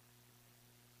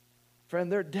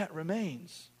 friend, their debt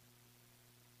remains.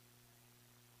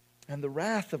 And the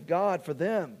wrath of God for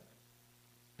them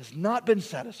has not been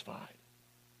satisfied.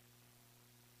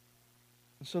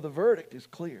 And so the verdict is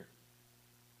clear.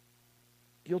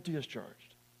 Guilty as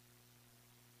charged.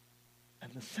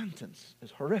 And the sentence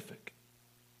is horrific.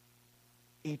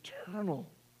 Eternal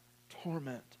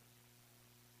torment.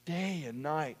 Day and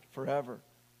night forever.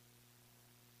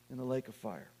 In the lake of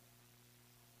fire.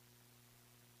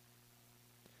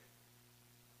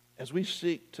 As we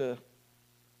seek to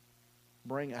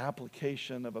bring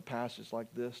application of a passage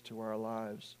like this to our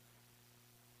lives,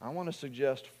 I want to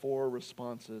suggest 4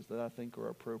 responses that I think are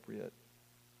appropriate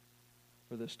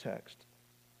for this text.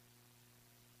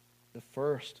 The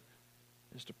first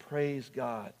is to praise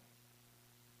God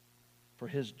for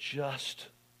His just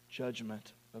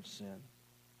judgment of sin.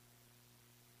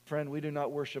 Friend, we do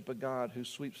not worship a God who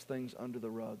sweeps things under the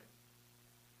rug.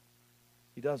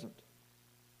 He doesn't.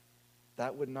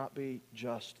 That would not be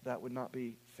just. That would not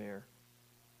be fair.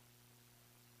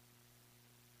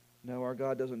 No, our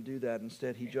God doesn't do that.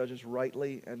 Instead, He judges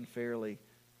rightly and fairly,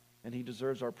 and He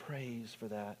deserves our praise for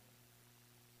that.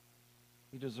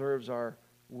 He deserves our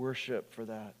worship for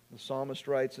that. The psalmist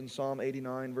writes in Psalm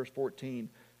 89, verse 14,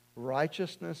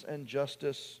 "Righteousness and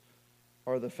justice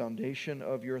are the foundation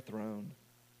of your throne.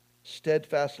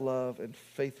 Steadfast love and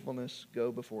faithfulness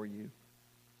go before you."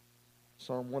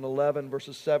 Psalm 111,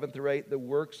 verses 7 through 8, "The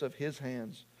works of His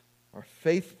hands are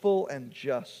faithful and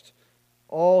just.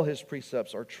 All His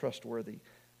precepts are trustworthy.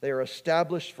 They are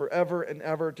established forever and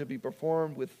ever to be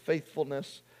performed with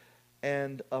faithfulness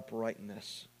and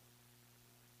uprightness."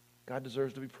 God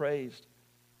deserves to be praised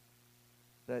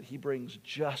that He brings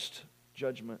just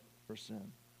judgment for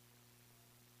sin.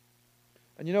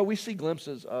 And you know, we see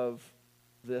glimpses of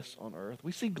this on earth.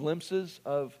 We see glimpses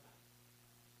of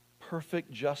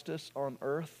perfect justice on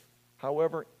earth,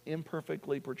 however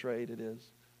imperfectly portrayed it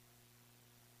is.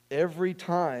 Every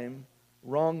time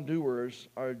wrongdoers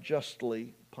are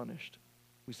justly punished,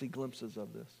 we see glimpses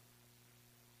of this.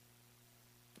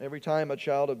 Every time a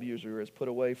child abuser is put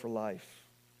away for life.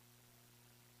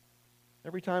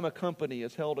 Every time a company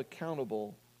is held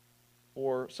accountable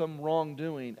for some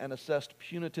wrongdoing and assessed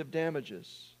punitive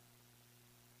damages.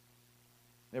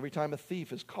 Every time a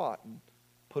thief is caught and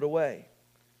put away.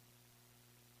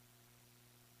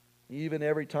 Even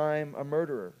every time a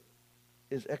murderer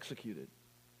is executed.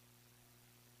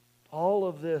 All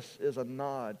of this is a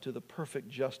nod to the perfect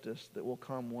justice that will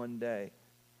come one day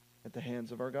at the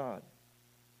hands of our God.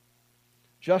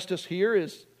 Justice here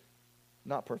is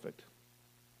not perfect.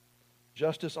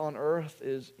 Justice on earth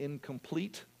is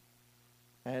incomplete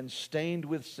and stained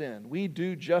with sin. We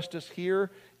do justice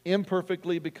here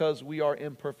imperfectly because we are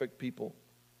imperfect people.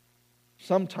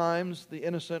 Sometimes the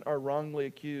innocent are wrongly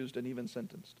accused and even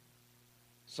sentenced.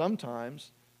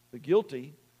 Sometimes the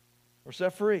guilty are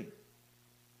set free.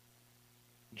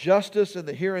 Justice in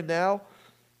the here and now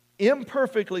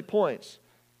imperfectly points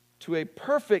to a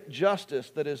perfect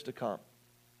justice that is to come,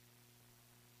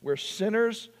 where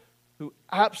sinners who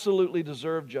absolutely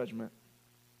deserve judgment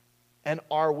and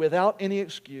are without any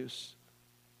excuse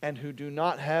and who do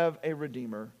not have a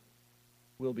Redeemer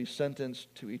will be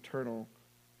sentenced to eternal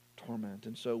torment.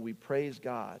 And so we praise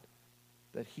God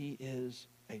that He is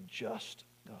a just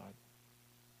God.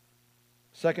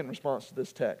 Second response to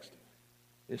this text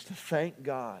is to thank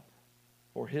God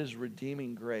for His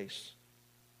redeeming grace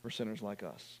for sinners like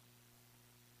us.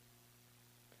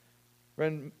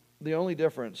 Friend, the only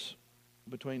difference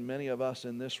between many of us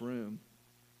in this room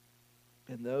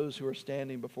and those who are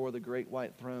standing before the great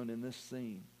white throne in this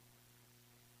scene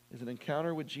is an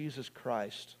encounter with Jesus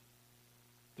Christ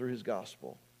through His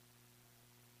gospel.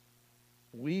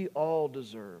 We all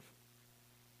deserve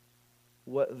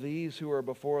what these who are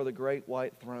before the great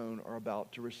white throne are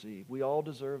about to receive. We all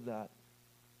deserve that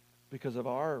because of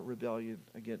our rebellion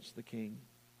against the King,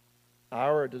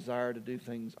 our desire to do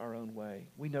things our own way.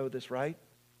 We know this, right?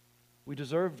 We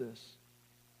deserve this.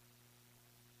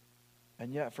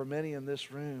 And yet for many in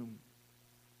this room,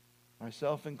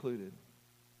 myself included,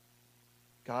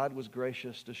 God was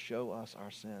gracious to show us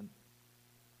our sin.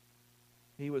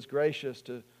 He was gracious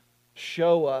to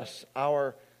show us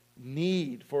our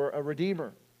need for a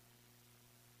Redeemer.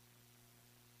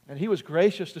 And He was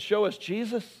gracious to show us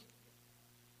Jesus.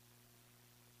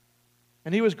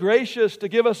 And He was gracious to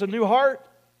give us a new heart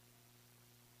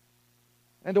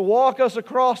and to walk us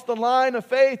across the line of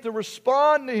faith, to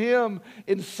respond to Him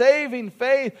in saving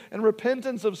faith and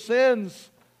repentance of sins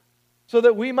so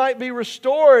that we might be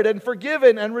restored and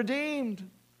forgiven and redeemed.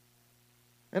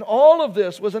 And all of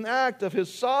this was an act of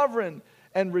His sovereign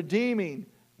and redeeming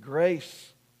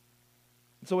grace.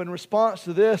 And so in response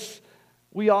to this,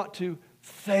 we ought to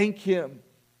thank Him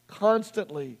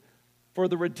constantly for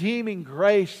the redeeming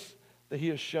grace that He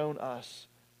has shown us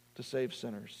to save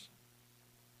sinners.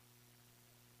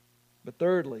 But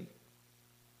thirdly,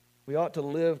 we ought to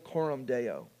live coram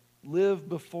Deo, live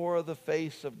before the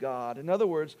face of God. In other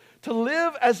words, to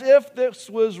live as if this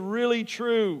was really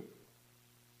true.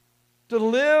 To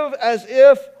live as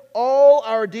if all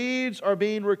our deeds are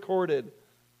being recorded,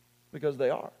 because they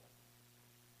are.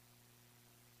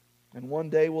 And one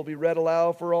day will be read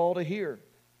aloud for all to hear.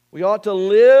 We ought to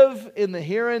live in the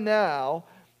here and now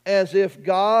as if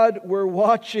God were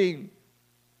watching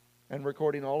and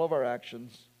recording all of our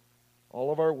actions,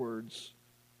 all of our words,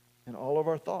 and all of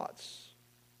our thoughts.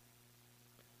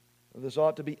 This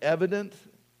ought to be evident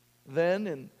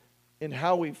then in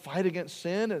how we fight against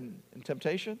sin and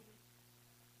temptation.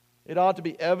 It ought to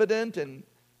be evident in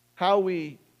how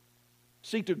we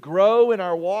seek to grow in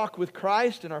our walk with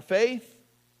Christ and our faith.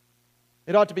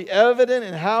 It ought to be evident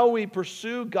in how we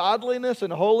pursue godliness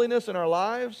and holiness in our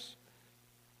lives.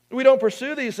 We don't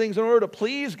pursue these things in order to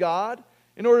please God,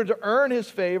 in order to earn His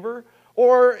favor,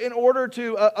 or in order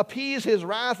to appease His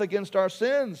wrath against our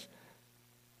sins.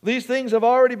 These things have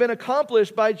already been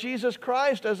accomplished by Jesus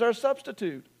Christ as our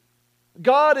substitute.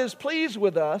 God is pleased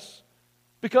with us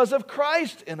because of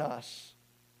Christ in us.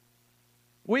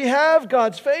 We have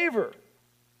God's favor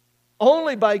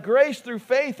only by grace through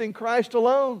faith in Christ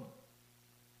alone.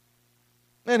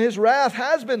 And His wrath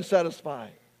has been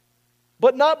satisfied,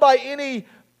 but not by any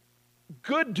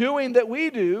good doing that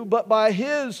we do, but by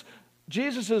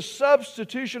Jesus'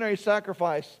 substitutionary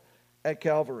sacrifice at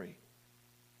Calvary.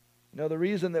 You know, the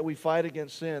reason that we fight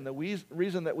against sin, the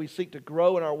reason that we seek to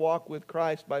grow in our walk with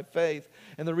Christ by faith,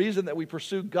 and the reason that we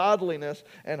pursue godliness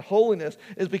and holiness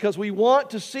is because we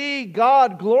want to see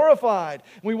God glorified.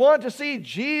 We want to see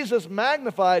Jesus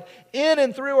magnified in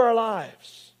and through our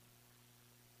lives.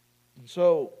 And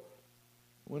so,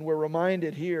 when we're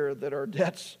reminded here that our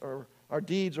debts or our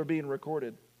deeds are being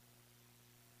recorded,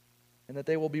 and that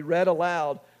they will be read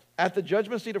aloud at the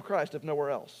judgment seat of Christ, if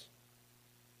nowhere else,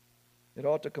 it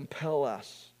ought to compel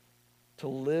us to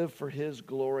live for His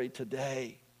glory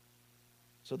today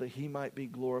so that He might be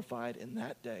glorified in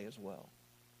that day as well.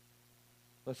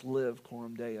 Let's live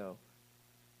coram Deo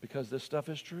because this stuff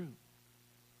is true.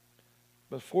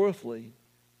 But fourthly,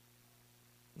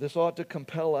 this ought to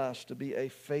compel us to be a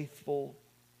faithful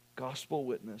gospel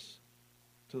witness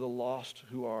to the lost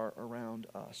who are around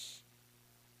us.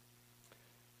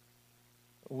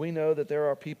 We know that there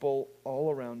are people all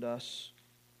around us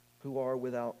who are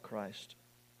without Christ.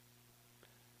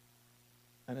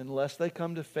 And unless they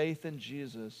come to faith in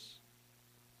Jesus,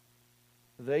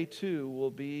 they too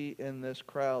will be in this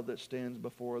crowd that stands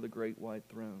before the great white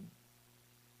throne.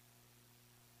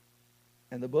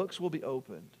 And the books will be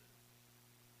opened.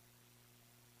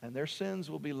 And their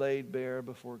sins will be laid bare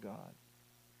before God.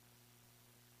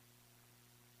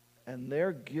 And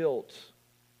their guilt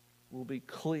will be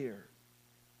clear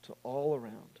to all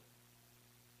around.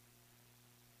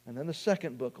 And then the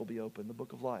second book will be opened, the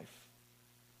book of life.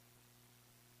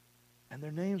 And their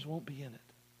names won't be in it.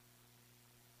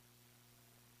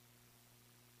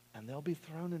 And they'll be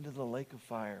thrown into the lake of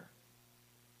fire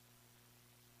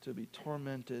to be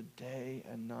tormented day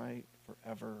and night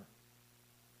forever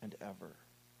and ever.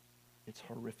 It's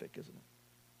horrific, isn't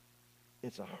it?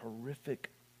 It's a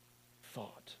horrific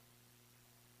thought.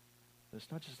 But it's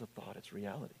not just a thought, it's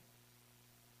reality.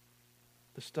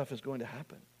 This stuff is going to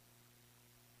happen.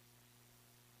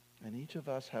 And each of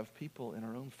us have people in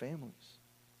our own families,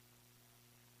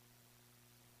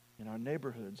 in our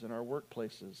neighborhoods, in our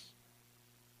workplaces,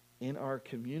 in our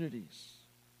communities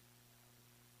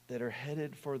that are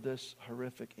headed for this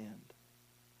horrific end.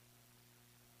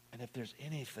 And if there's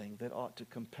anything that ought to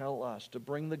compel us to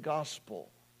bring the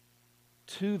gospel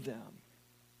to them,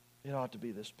 it ought to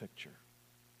be this picture.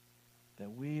 That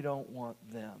we don't want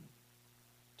them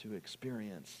to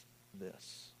experience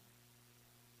this.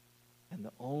 And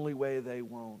the only way they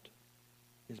won't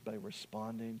is by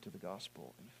responding to the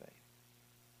gospel in faith.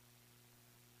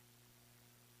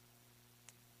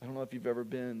 I don't know if you've ever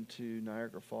been to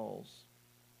Niagara Falls.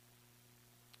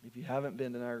 If you haven't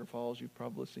been to Niagara Falls, you've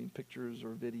probably seen pictures or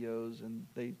videos, and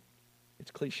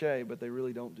it's cliche, but they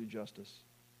really don't do justice.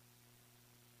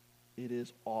 It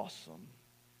is awesome.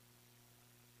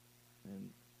 And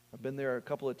I've been there a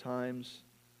couple of times,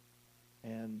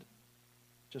 and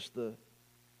just the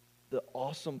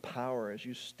awesome power as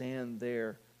you stand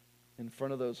there in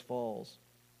front of those falls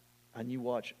and you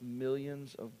watch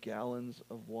millions of gallons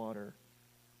of water,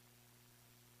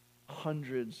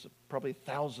 hundreds, probably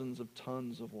thousands of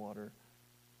tons of water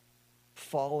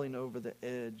falling over the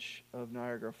edge of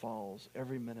Niagara Falls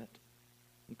every minute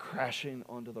and crashing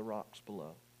onto the rocks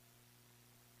below.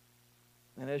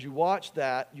 And as you watch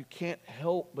that, you can't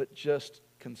help but just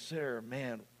consider,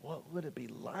 man, what would it be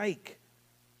like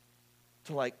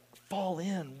to fall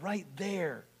in right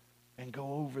there and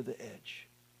go over the edge?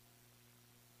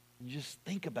 And you just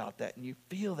think about that and you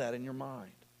feel that in your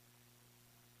mind.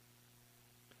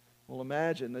 Well,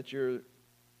 imagine that you're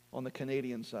on the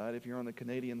Canadian side. If you're on the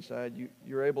Canadian side,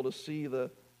 you're able to see the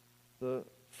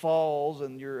falls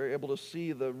and you're able to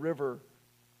see the river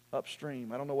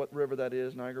upstream. I don't know what river that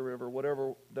is, Niagara River,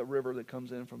 whatever that river that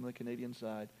comes in from the Canadian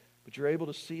side. But you're able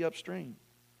to see upstream.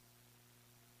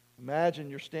 Imagine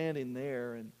you're standing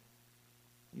there and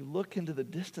you look into the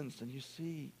distance and you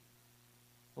see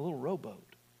a little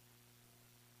rowboat.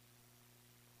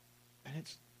 And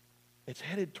it's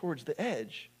headed towards the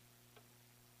edge.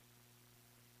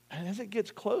 And as it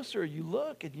gets closer, you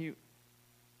look and you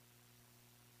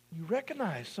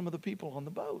recognize some of the people on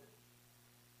the boat.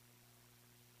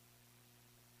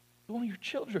 One of your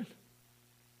children.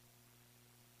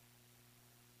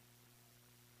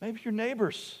 Maybe your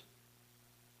neighbors.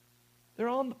 They're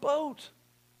on the boat.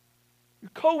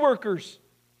 Your coworkers.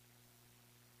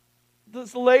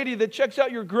 This lady that checks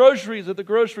out your groceries at the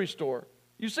grocery store.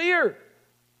 You see her.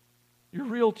 Your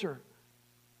realtor.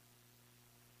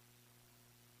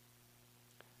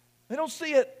 They don't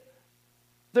see it.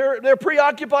 They're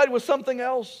preoccupied with something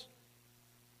else.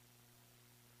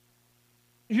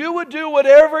 You would do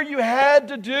whatever you had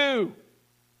to do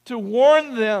to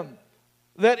warn them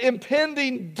that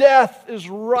impending death is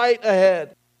right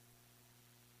ahead.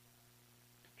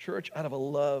 Church, out of a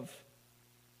love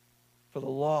for the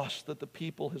lost that the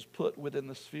people has put within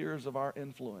the spheres of our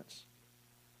influence,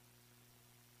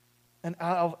 and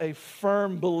out of a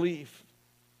firm belief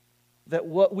that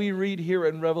what we read here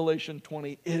in Revelation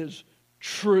 20 is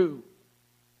true,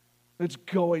 it's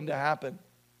going to happen,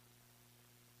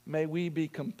 may we be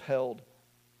compelled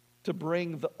to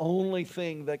bring the only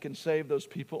thing that can save those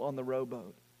people on the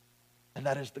rowboat, and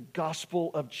that is the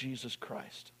gospel of Jesus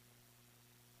Christ.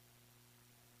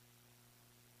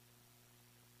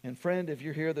 And friend, if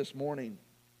you're here this morning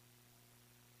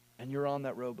and you're on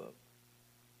that rowboat,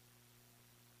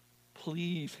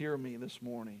 please hear me this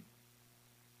morning.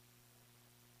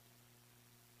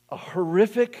 A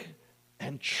horrific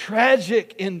and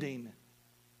tragic ending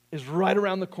is right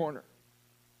around the corner.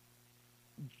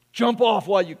 Jump off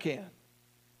while you can.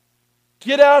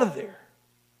 Get out of there.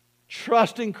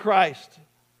 Trust in Christ.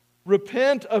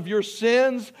 Repent of your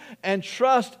sins and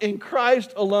trust in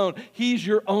Christ alone. He's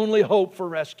your only hope for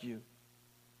rescue.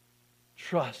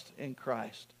 trust in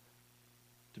Christ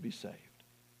to be saved.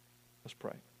 Let's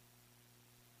pray.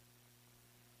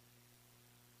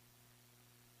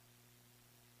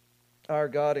 Our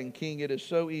God and King, it is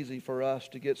so easy for us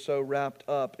to get so wrapped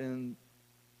up in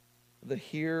the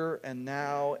here and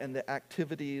now and the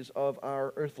activities of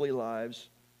our earthly lives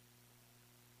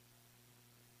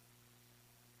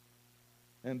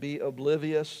and be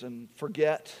oblivious and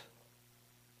forget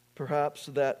perhaps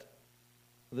that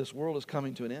this world is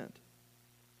coming to an end.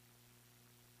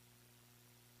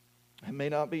 It may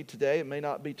not be today, it may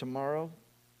not be tomorrow.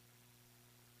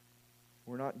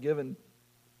 We're not given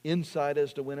insight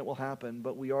as to when it will happen,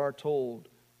 but we are told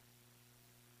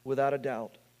without a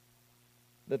doubt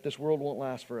that this world won't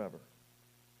last forever.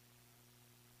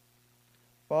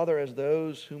 Father, as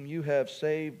those whom you have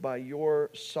saved by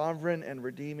your sovereign and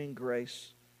redeeming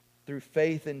grace through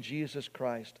faith in Jesus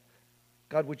Christ,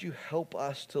 God, would you help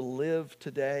us to live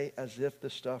today as if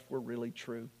this stuff were really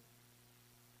true?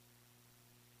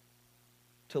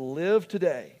 To live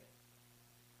today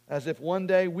as if one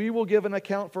day we will give an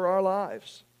account for our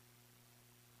lives.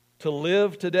 To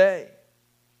live today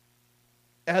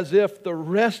as if the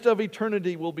rest of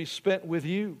eternity will be spent with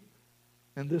you,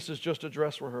 and this is just a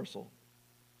dress rehearsal.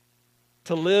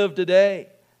 To live today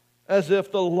as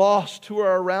if the lost who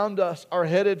are around us are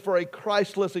headed for a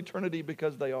Christless eternity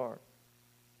because they are.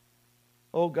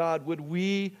 Oh God, would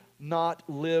we not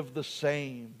live the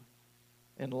same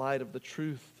in light of the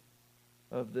truth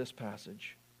of this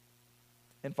passage?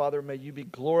 And Father, may you be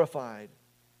glorified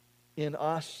in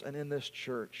us and in this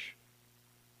church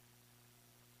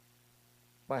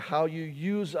by how you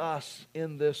use us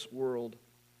in this world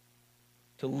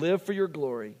to live for your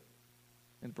glory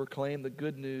and proclaim the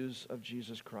good news of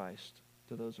Jesus Christ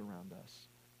to those around us.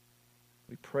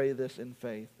 We pray this in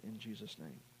faith in Jesus'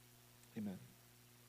 name. Amen.